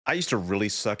I used to really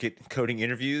suck at coding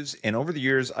interviews, and over the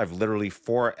years, I've literally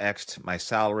 4x'd my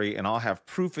salary, and I'll have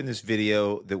proof in this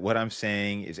video that what I'm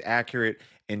saying is accurate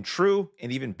and true.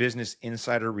 And even Business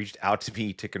Insider reached out to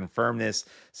me to confirm this.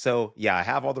 So, yeah, I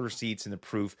have all the receipts and the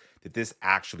proof that this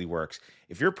actually works.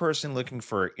 If you're a person looking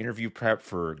for interview prep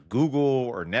for Google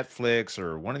or Netflix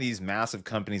or one of these massive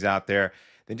companies out there,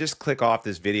 then just click off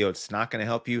this video. It's not going to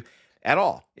help you at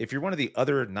all. If you're one of the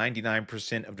other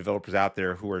 99% of developers out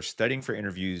there who are studying for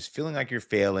interviews, feeling like you're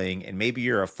failing, and maybe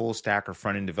you're a full stack or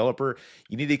front end developer,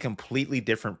 you need a completely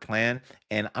different plan.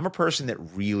 And I'm a person that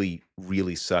really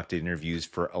sucked at interviews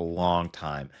for a long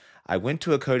time. I went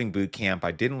to a coding boot camp.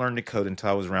 I didn't learn to code until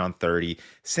I was around 30.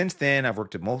 Since then, I've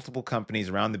worked at multiple companies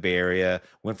around the Bay Area,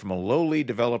 went from a lowly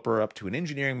developer up to an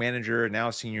engineering manager, now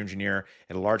a senior engineer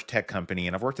at a large tech company,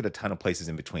 and I've worked at a ton of places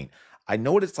in between. I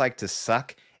know what it's like to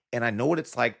suck and I know what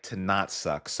it's like to not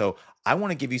suck. So I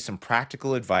want to give you some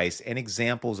practical advice and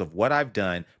examples of what I've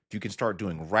done you can start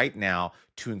doing right now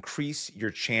to increase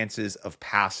your chances of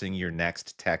passing your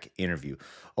next tech interview.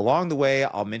 Along the way,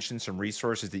 I'll mention some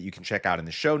resources that you can check out in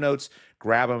the show notes.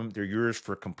 Grab them, they're yours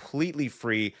for completely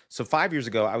free. So 5 years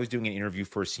ago, I was doing an interview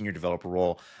for a senior developer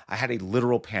role. I had a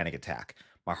literal panic attack.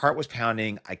 My heart was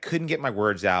pounding. I couldn't get my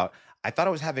words out. I thought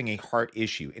I was having a heart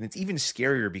issue. And it's even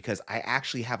scarier because I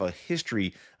actually have a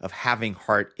history of having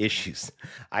heart issues.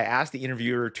 I asked the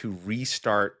interviewer to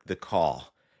restart the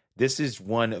call. This is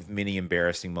one of many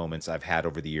embarrassing moments I've had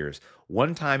over the years.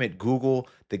 One time at Google,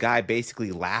 the guy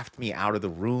basically laughed me out of the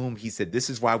room. He said, "This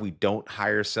is why we don't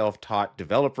hire self-taught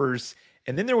developers."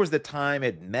 And then there was the time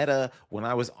at Meta when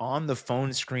I was on the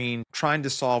phone screen trying to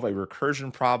solve a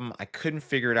recursion problem. I couldn't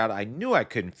figure it out. I knew I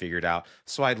couldn't figure it out.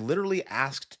 So I literally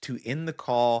asked to end the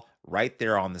call right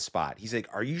there on the spot. He's like,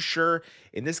 "Are you sure?"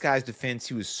 In this guy's defense,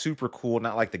 he was super cool,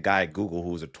 not like the guy at Google who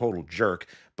was a total jerk.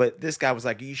 But this guy was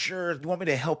like, "Are you sure? You want me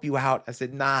to help you out?" I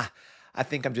said, "Nah, I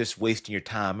think I'm just wasting your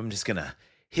time. I'm just going to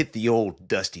hit the old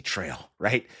dusty trail,"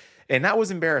 right? And that was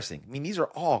embarrassing. I mean, these are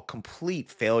all complete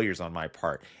failures on my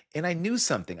part. And I knew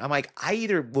something. I'm like, I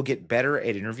either will get better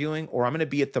at interviewing or I'm going to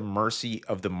be at the mercy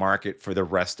of the market for the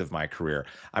rest of my career.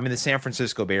 I'm in the San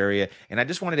Francisco Bay Area, and I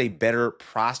just wanted a better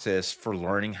process for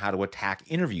learning how to attack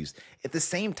interviews. At the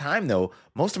same time, though,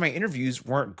 most of my interviews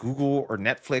weren't Google or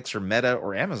Netflix or Meta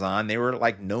or Amazon. They were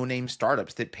like no-name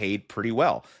startups that paid pretty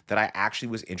well that I actually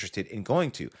was interested in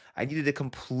going to. I needed a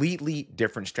completely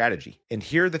different strategy. And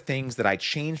here are the things that I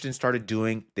changed and started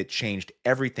doing that changed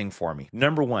everything for me.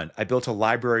 Number one, I built a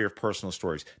library of personal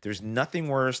stories. There's nothing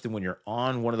worse than when you're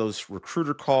on one of those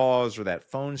recruiter calls or that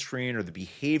phone screen or the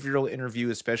behavioral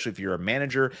interview, especially if you're a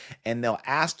manager, and they'll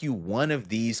ask you one of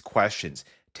these questions.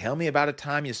 Tell me about a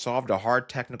time you solved a hard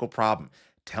technical problem.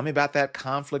 Tell me about that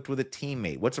conflict with a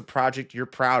teammate. What's a project you're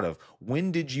proud of?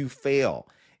 When did you fail?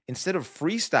 Instead of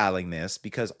freestyling this,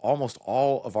 because almost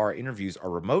all of our interviews are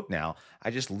remote now, I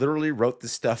just literally wrote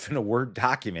this stuff in a Word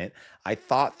document. I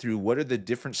thought through what are the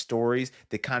different stories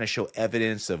that kind of show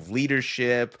evidence of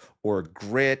leadership or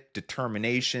grit,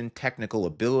 determination, technical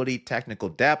ability, technical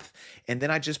depth. And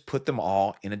then I just put them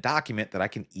all in a document that I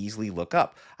can easily look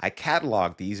up. I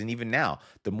catalog these, and even now,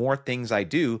 the more things I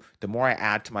do, the more I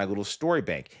add to my little story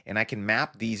bank. And I can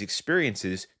map these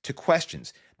experiences to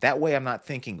questions. That way I'm not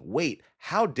thinking, wait,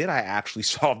 how did I actually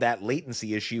solve that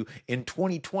latency issue in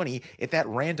 2020 at that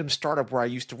random startup where I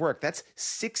used to work? That's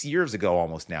 6 years ago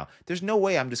almost now. There's no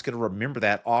way I'm just going to remember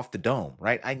that off the dome,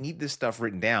 right? I need this stuff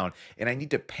written down and I need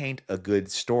to paint a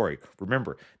good story.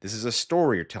 Remember, this is a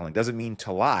story you're telling. Doesn't mean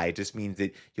to lie. It just means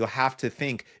that you'll have to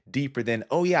think deeper than,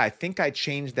 oh yeah, I think I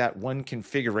changed that one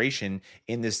configuration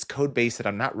in this code base that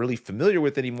I'm not really familiar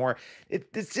with anymore.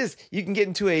 It's just, you can get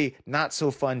into a not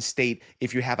so fun state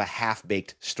if you have a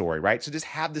half-baked story, right? So just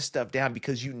have this stuff down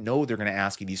because you know they're going to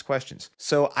ask you these questions.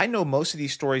 So I know most of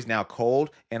these stories now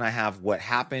cold, and I have what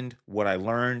happened, what I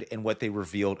learned, and what they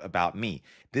revealed about me.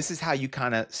 This is how you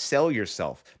kind of sell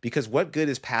yourself, because what good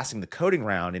is passing the coding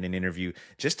round in an interview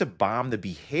just to bomb the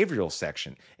behavioral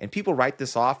section? And people write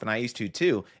this off, and I used to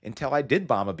too, until I did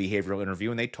bomb a behavioral interview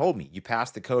and they told me, you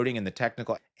passed the coding and the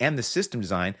technical and the system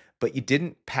design, but you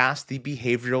didn't pass the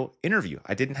behavioral interview.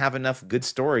 I didn't have enough good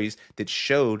stories that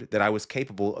showed that I was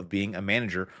capable of being a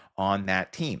manager on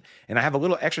that team. And I have a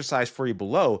little exercise for you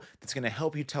below that's going to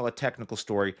help you tell a technical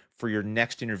story for your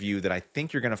next interview that I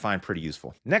think you're going to find pretty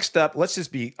useful. Next up, let's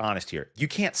just be honest here. You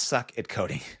can't suck at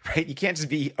coding, right? You can't just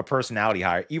be a personality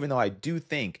hire, even though I do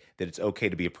think that it's okay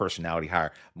to be a personality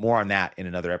hire. More on that in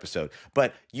another episode.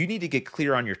 But you need to get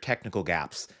clear on your technical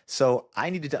gaps. So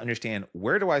I needed to understand,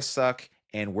 where do I suck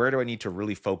and where do I need to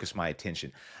really focus my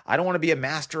attention? I don't want to be a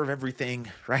master of everything,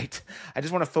 right? I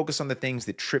just want to focus on the things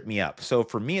that trip me up. So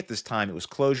for me at this time, it was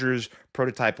closures,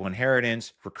 prototypal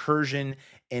inheritance, recursion,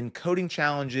 and coding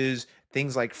challenges,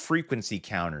 things like frequency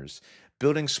counters,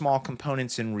 building small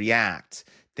components in React,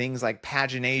 things like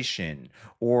pagination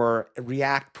or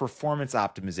React performance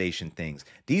optimization things.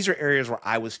 These are areas where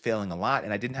I was failing a lot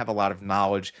and I didn't have a lot of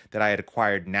knowledge that I had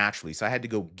acquired naturally. So I had to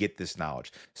go get this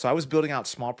knowledge. So I was building out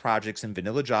small projects in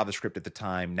vanilla JavaScript at the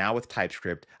time, now with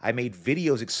TypeScript. I made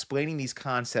videos explaining these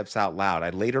concepts out loud.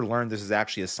 I later learned this is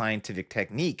actually a scientific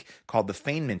technique called the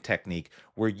Feynman technique,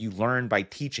 where you learn by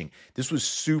teaching. This was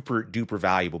super duper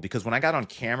valuable because when I got on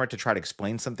camera to try to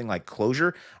explain something like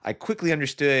closure, I quickly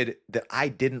understood that I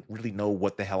didn't really know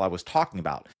what the hell I was talking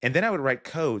about. And then I would write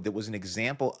code that was an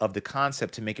example of the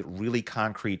concept to make it really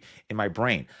concrete in my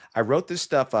brain. I wrote this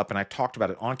stuff up and I talked about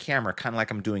it on camera, kind of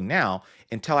like I'm doing now,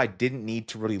 until I didn't need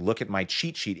to really look at my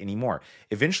cheat sheet anymore.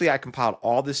 Eventually, I compiled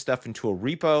all this stuff into a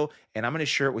repo and I'm going to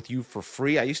share it with you for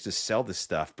free. I used to sell this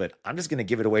stuff, but I'm just going to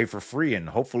give it away for free and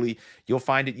hopefully you'll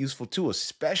find it useful too,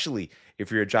 especially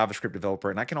if you're a JavaScript developer.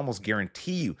 And I can almost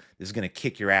guarantee you this is going to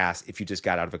kick your ass if you just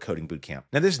got out of a coding bootcamp.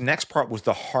 Now, this next part was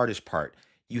the hardest part.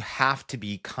 You have to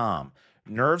be calm.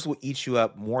 Nerves will eat you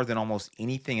up more than almost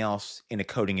anything else in a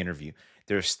coding interview.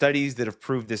 There are studies that have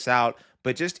proved this out,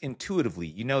 but just intuitively,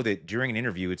 you know that during an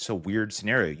interview, it's a weird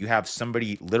scenario. You have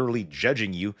somebody literally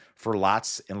judging you for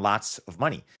lots and lots of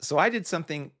money. So I did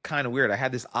something kind of weird. I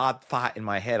had this odd thought in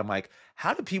my head. I'm like,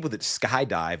 how do people that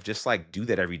skydive just like do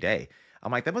that every day?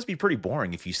 I'm like, that must be pretty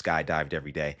boring if you skydived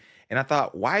every day. And I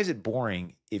thought, why is it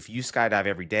boring if you skydive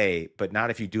every day, but not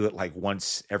if you do it like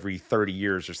once every 30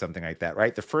 years or something like that,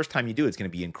 right? The first time you do it, it's going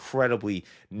to be incredibly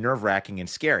nerve-wracking and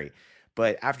scary.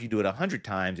 But after you do it 100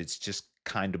 times, it's just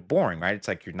kind of boring, right? It's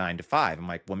like your 9 to 5. I'm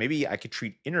like, well, maybe I could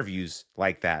treat interviews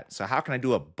like that. So how can I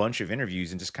do a bunch of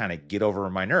interviews and just kind of get over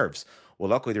my nerves? Well,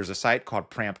 luckily there's a site called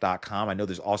pramp.com. I know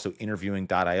there's also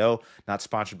interviewing.io, not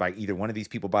sponsored by either one of these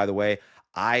people, by the way.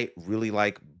 I really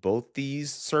like both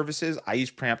these services. I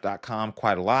use pramp.com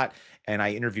quite a lot, and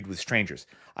I interviewed with strangers.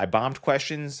 I bombed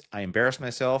questions. I embarrassed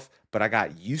myself, but I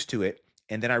got used to it.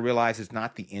 And then I realized it's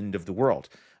not the end of the world.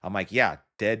 I'm like, yeah,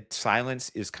 dead silence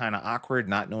is kind of awkward.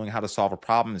 Not knowing how to solve a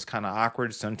problem is kind of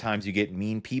awkward. Sometimes you get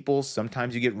mean people.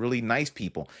 Sometimes you get really nice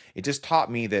people. It just taught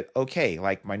me that, okay,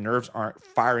 like my nerves aren't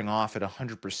firing off at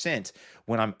 100%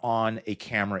 when I'm on a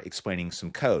camera explaining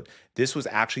some code. This was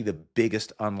actually the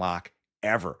biggest unlock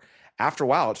ever. After a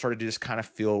while, it started to just kind of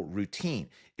feel routine.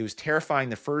 It was terrifying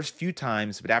the first few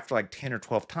times, but after like 10 or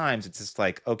 12 times, it's just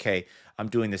like, okay, I'm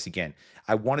doing this again.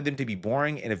 I wanted them to be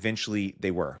boring, and eventually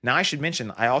they were. Now, I should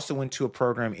mention, I also went to a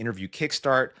program, Interview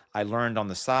Kickstart. I learned on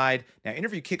the side. Now,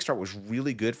 Interview Kickstart was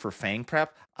really good for FAANG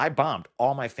prep. I bombed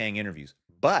all my FAANG interviews,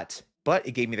 but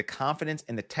it gave me the confidence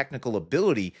and the technical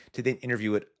ability to then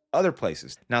interview at other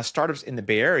places. Now, startups in the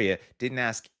Bay Area didn't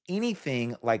ask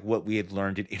anything like what we had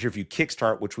learned at Interview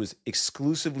Kickstart, which was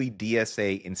exclusively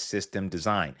DSA and system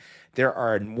design. There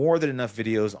are more than enough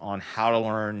videos on how to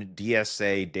learn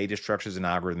DSA, data structures and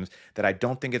algorithms, that I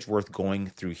don't think it's worth going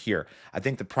through here. I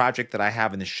think the project that I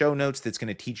have in the show notes that's going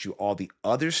to teach you all the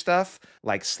other stuff,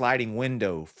 like sliding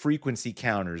window, frequency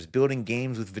counters, building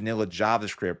games with vanilla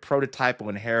JavaScript, prototypal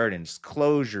inheritance,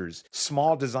 closures,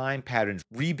 small design patterns,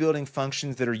 rebuilding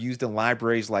functions that are used in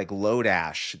libraries like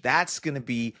Lodash. That's going to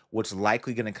be what's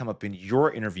likely going to come up in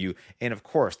your interview. And of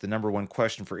course, the number one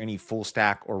question for any full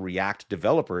stack or React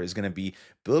developer is going to be,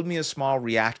 build me a small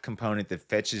React component that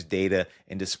fetches data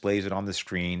and displays it on the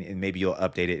screen, and maybe you'll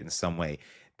update it in some way.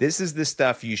 This is the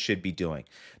stuff you should be doing.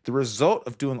 The result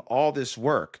of doing all this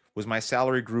work was my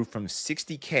salary grew from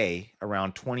 60K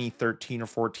around 2013 or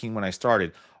 14 when I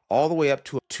started, all the way up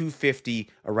to 250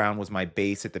 around was my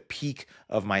base at the peak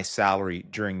of my salary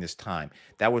during this time.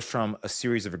 That was from a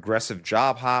series of aggressive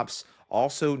job hops,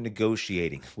 also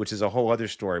negotiating, which is a whole other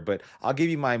story, but I'll give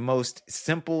you my most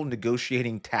simple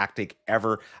negotiating tactic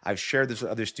ever. I've shared this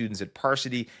with other students at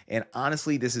Parsity, and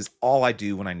honestly, this is all I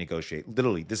do when I negotiate.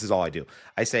 Literally, this is all I do.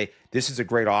 I say, this is a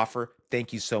great offer.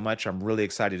 Thank you so much. I'm really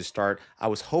excited to start. I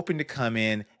was hoping to come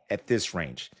in at this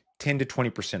range, 10 to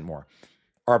 20% more.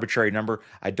 Arbitrary number.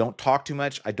 I don't talk too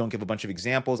much. I don't give a bunch of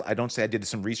examples. I don't say I did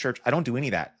some research. I don't do any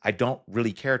of that. I don't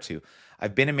really care to.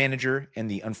 I've been a manager, and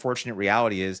the unfortunate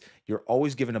reality is you're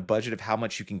always given a budget of how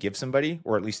much you can give somebody,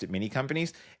 or at least at many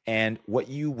companies. And what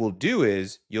you will do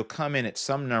is you'll come in at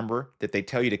some number that they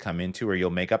tell you to come into, or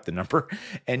you'll make up the number,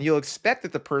 and you'll expect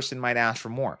that the person might ask for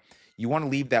more. You want to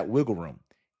leave that wiggle room.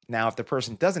 Now, if the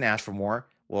person doesn't ask for more,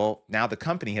 well, now the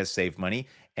company has saved money,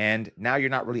 and now you're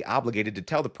not really obligated to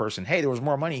tell the person, hey, there was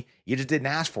more money. You just didn't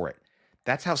ask for it.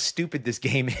 That's how stupid this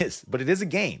game is, but it is a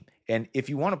game. And if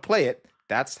you want to play it,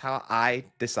 that's how I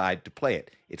decide to play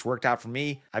it. It's worked out for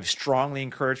me. I've strongly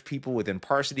encouraged people within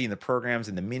Parsity and the programs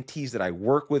and the mentees that I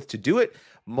work with to do it.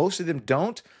 Most of them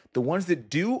don't. The ones that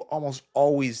do almost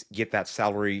always get that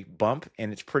salary bump,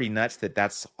 and it's pretty nuts that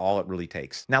that's all it really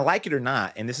takes. Now, like it or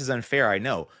not, and this is unfair, I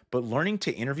know, but learning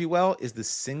to interview well is the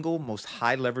single most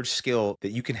high leverage skill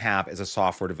that you can have as a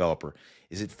software developer.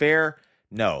 Is it fair?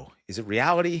 No. Is it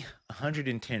reality?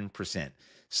 110%.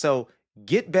 So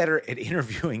get better at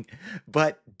interviewing,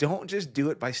 but don't just do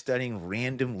it by studying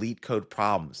random leet code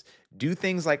problems. Do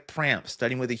things like PRAMP,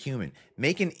 studying with a human.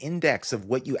 Make an index of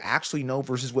what you actually know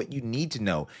versus what you need to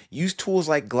know. Use tools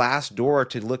like Glassdoor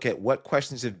to look at what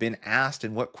questions have been asked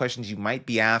and what questions you might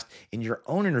be asked in your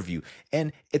own interview.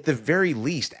 And at the very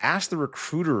least, ask the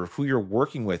recruiter who you're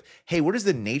working with, hey, what is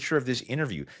the nature of this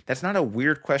interview? That's not a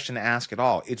weird question to ask at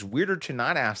all. It's weirder to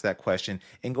not ask that question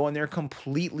and go in there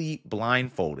completely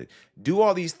blindfolded. Do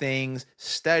all these things,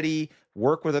 study,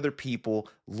 work with other people,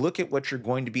 look at what you're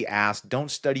going to be asked.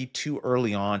 Don't study too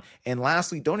early on. And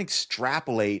lastly, don't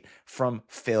extrapolate from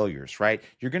failures, right?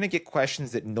 You're going to get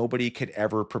questions that nobody could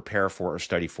ever prepare for or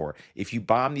study for. If you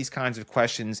bomb these kinds of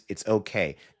questions, it's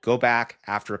okay. Go back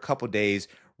after a couple days,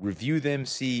 review them,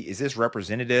 see, is this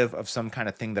representative of some kind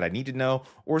of thing that I need to know?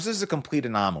 Or is this a complete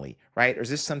anomaly, right? Or is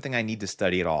this something I need to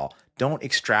study at all? Don't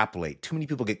extrapolate. Too many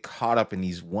people get caught up in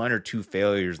these one or two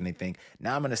failures and they think,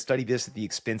 now I'm going to study this at the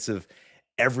expense of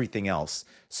everything else.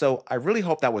 So I really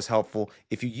hope that was helpful.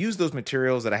 If you use those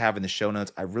materials that I have in the show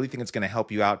notes, I really think it's going to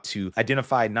help you out to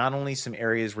identify not only some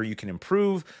areas where you can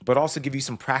improve, but also give you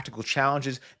some practical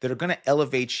challenges that are going to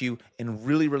elevate you and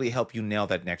really, really help you nail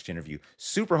that next interview.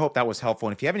 Super hope that was helpful.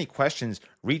 And if you have any questions,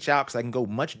 reach out because I can go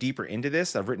much deeper into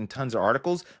this. I've written tons of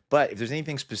articles, but if there's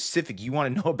anything specific you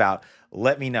want to know about,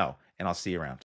 let me know and I'll see you around.